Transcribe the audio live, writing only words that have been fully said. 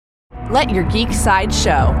Let your geek side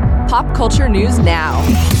show. Pop culture news now.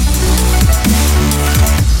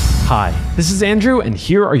 Hi, this is Andrew, and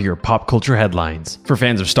here are your pop culture headlines. For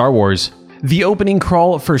fans of Star Wars, the opening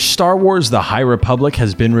crawl for Star Wars: The High Republic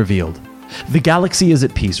has been revealed. The galaxy is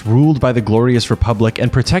at peace, ruled by the glorious Republic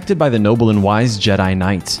and protected by the noble and wise Jedi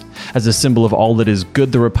Knights. As a symbol of all that is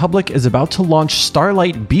good, the Republic is about to launch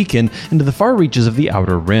Starlight Beacon into the far reaches of the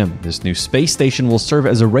Outer Rim. This new space station will serve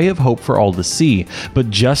as a ray of hope for all to see, but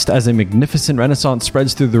just as a magnificent renaissance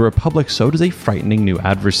spreads through the Republic, so does a frightening new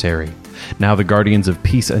adversary. Now the Guardians of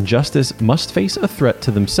Peace and Justice must face a threat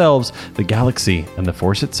to themselves, the galaxy, and the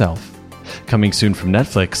Force itself. Coming soon from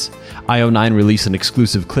Netflix, IO9 released an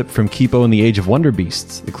exclusive clip from Kipo and the Age of Wonder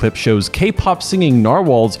Beasts. The clip shows K-pop singing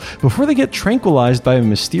narwhals before they get tranquilized by a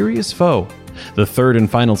mysterious foe. The third and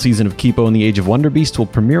final season of Kipo and the Age of Wonder Beasts will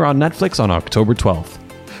premiere on Netflix on October 12th.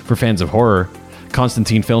 For fans of horror,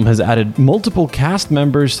 Constantine Film has added multiple cast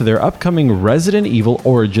members to their upcoming Resident Evil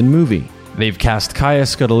Origin movie. They've cast Kaya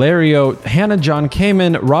Scodelario, Hannah John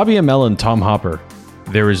Kamen, Robbie Amell, and Tom Hopper.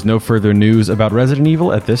 There is no further news about Resident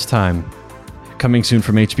Evil at this time. Coming soon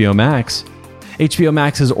from HBO Max, HBO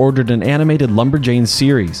Max has ordered an animated Lumberjanes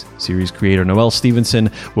series. Series creator Noelle Stevenson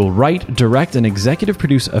will write, direct, and executive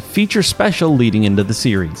produce a feature special leading into the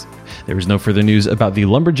series. There is no further news about the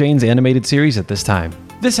Lumberjanes animated series at this time.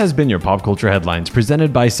 This has been your Pop Culture Headlines,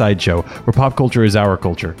 presented by Sideshow, where pop culture is our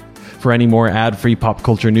culture. For any more ad-free pop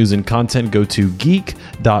culture news and content, go to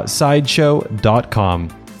geek.sideshow.com.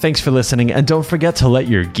 Thanks for listening, and don't forget to let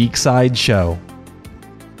your geek side show.